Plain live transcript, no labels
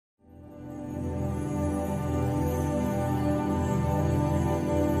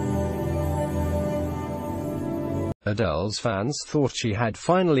Adele's fans thought she had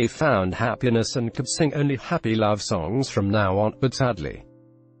finally found happiness and could sing only happy love songs from now on, but sadly,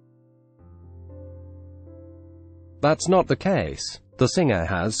 that's not the case. The singer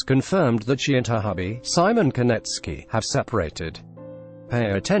has confirmed that she and her hubby, Simon Konecki, have separated.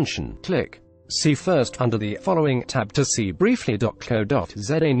 Pay attention. Click See First under the following tab to see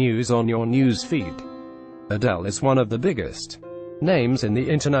briefly.co.za news on your news feed. Adele is one of the biggest names in the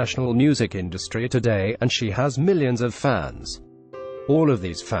international music industry today, and she has millions of fans. All of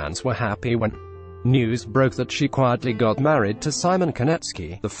these fans were happy when news broke that she quietly got married to Simon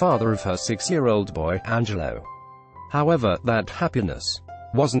Konecki, the father of her 6-year-old boy, Angelo. However, that happiness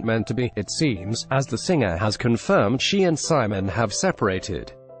wasn't meant to be, it seems, as the singer has confirmed she and Simon have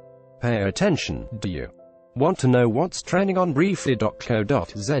separated. Pay attention. Do you want to know what's trending on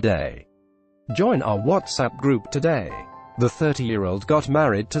briefly.co.za? Join our WhatsApp group today. The 30-year-old got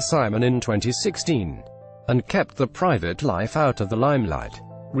married to Simon in 2016 and kept the private life out of the limelight.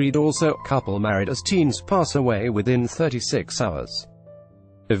 Read also, couple married as teens pass away within 36 hours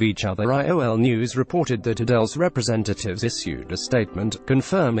of each other. IOL News reported that Adele's representatives issued a statement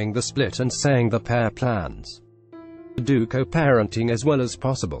confirming the split and saying the pair plans to do co-parenting as well as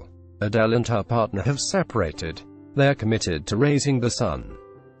possible. Adele and her partner have separated. They are committed to raising the son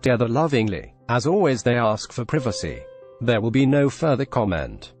together lovingly. As always, they ask for privacy. There will be no further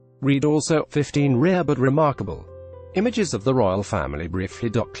comment. Read also, 15 rare but remarkable images of the royal family.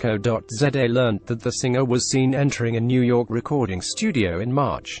 Briefly.co.za learned that the singer was seen entering a New York recording studio in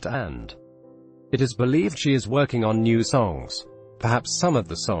March, and it is believed she is working on new songs. Perhaps some of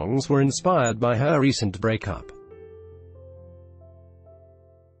the songs were inspired by her recent breakup.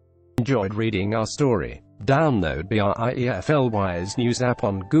 Enjoyed reading our story? Download BRIEFLY's news app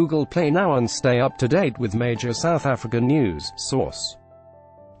on Google Play now and stay up to date with major South African news. Source: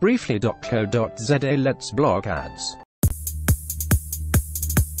 briefly.co.za. Let's block ads.